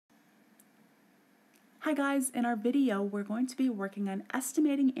Hi guys, in our video we're going to be working on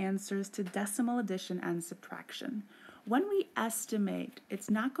estimating answers to decimal addition and subtraction. When we estimate, it's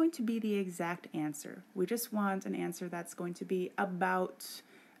not going to be the exact answer. We just want an answer that's going to be about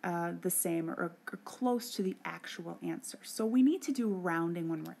the same or close to the actual answer. So we need to do rounding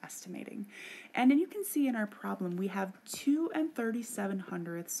when we're estimating. And then you can see in our problem we have 2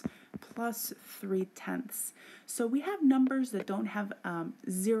 37/100ths plus 3/10ths. So we have numbers that don't have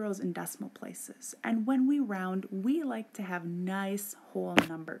zeros in decimal places. And when we round, we like to have nice whole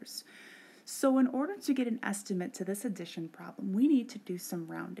numbers. So in order to get an estimate to this addition problem, we need to do some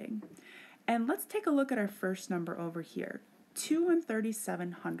rounding. And let's take a look at our first number over here, 2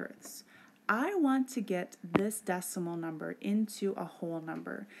 37/100ths. I want to get this decimal number into a whole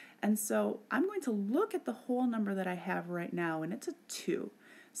number. And so I'm going to look at the whole number that I have right now, and it's a 2.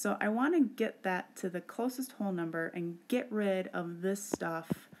 So I want to get that to the closest whole number and get rid of this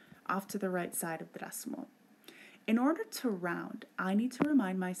stuff off to the right side of the decimal. In order to round, I need to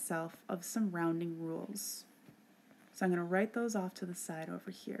remind myself of some rounding rules. So I'm going to write those off to the side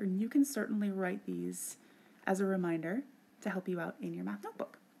over here. And you can certainly write these as a reminder to help you out in your math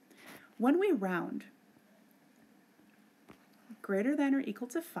notebook. When we round greater than or equal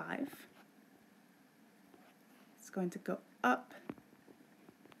to 5, it's going to go up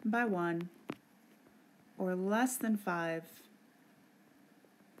by 1, or less than 5,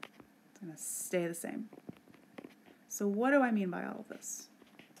 it's going to stay the same. So what do I mean by all of this?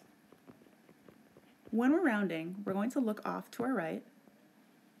 When we're rounding, we're going to look off to our right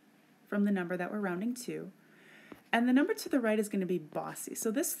from the number that we're rounding to, and the number to the right is going to be bossy. So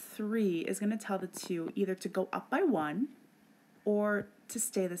this 3 is going to tell the 2 either to go up by 1 or to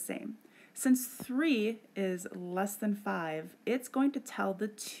stay the same. Since 3 is less than 5, it's going to tell the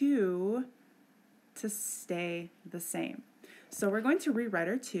 2 to stay the same. So we're going to rewrite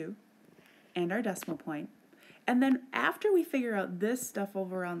our 2 and our decimal point. And then after we figure out this stuff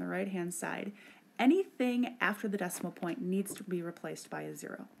over on the right-hand side, anything after the decimal point needs to be replaced by a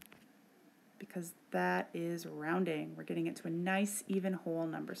 0. Because that is rounding. We're getting it to a nice even whole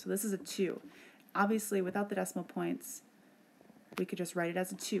number. So this is a 2. Obviously, without the decimal points, we could just write it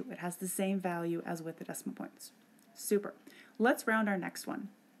as a 2. It has the same value as with the decimal points. Super. Let's round our next one.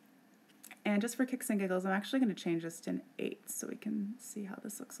 And just for kicks and giggles, I'm actually going to change this to an 8 so we can see how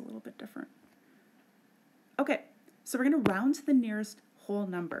this looks a little bit different. Okay, so we're going to round to the nearest whole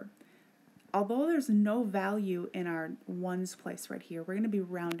number. Although there's no value in our ones place right here, we're going to be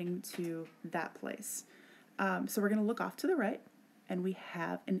rounding to that place. So we're going to look off to the right, and we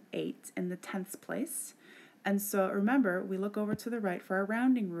have an 8 in the 10ths place. And so remember, we look over to the right for our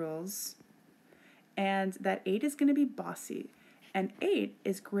rounding rules, and that 8 is going to be bossy, and 8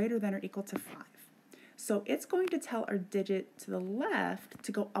 is greater than or equal to 5. So it's going to tell our digit to the left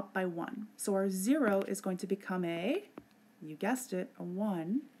to go up by 1. So our 0 is going to become a, you guessed it, a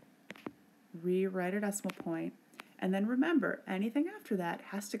 1. Rewrite our decimal point, and then remember, anything after that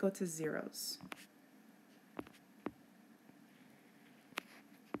has to go to zeros.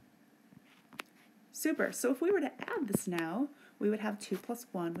 Super. So if we were to add this now, we would have 2 plus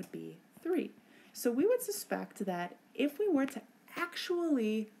 1 would be 3. So we would suspect that if we were to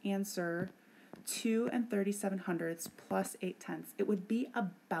actually answer 2 37/100ths plus 8/10ths, it would be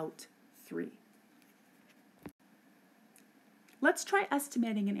about 3. Let's try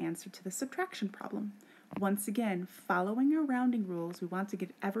estimating an answer to the subtraction problem. Once again, following our rounding rules, we want to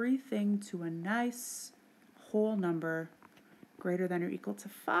get everything to a nice whole number greater than or equal to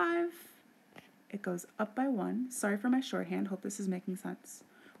 5. It goes up by 1. Sorry for my shorthand, hope this is making sense.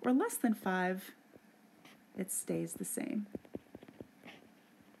 Or less than 5, it stays the same.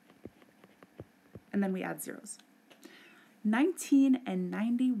 And then we add zeros. 19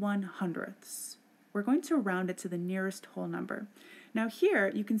 91/100ths. We're going to round it to the nearest whole number. Now here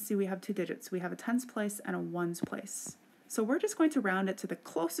you can see we have 2 digits. We have a tens place and a ones place. So we're just going to round it to the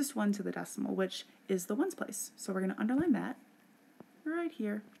closest one to the decimal, which is the ones place. So we're going to underline that right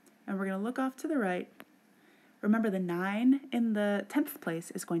here, and we're going to look off to the right. Remember, the 9 in the 10th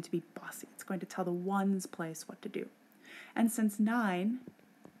place is going to be bossy. It's going to tell the ones place what to do. And since 9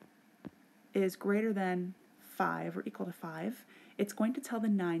 is greater than 5 or equal to 5, it's going to tell the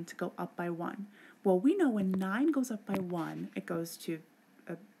 9 to go up by 1. Well, we know when 9 goes up by 1, it goes to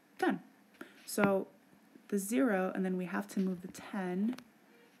 10. So the 0, and then we have to move the 10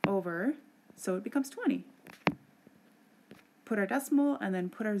 over, so it becomes 20. Put our decimal, and then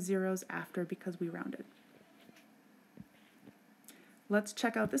put our zeros after because we rounded. Let's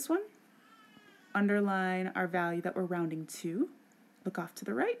check out this one. Underline our value that we're rounding to. Look off to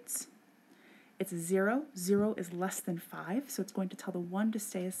the right. It's 0. 0 is less than 5, so it's going to tell the 1 to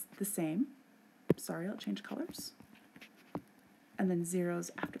stay the same. sorry, I'll change colors, and then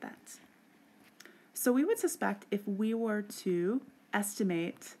zeros after that. So we would suspect if we were to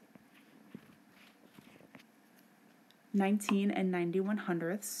estimate 19 and 91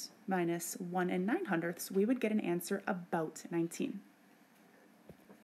 hundredths minus 1 and 9 hundredths, we would get an answer about 19.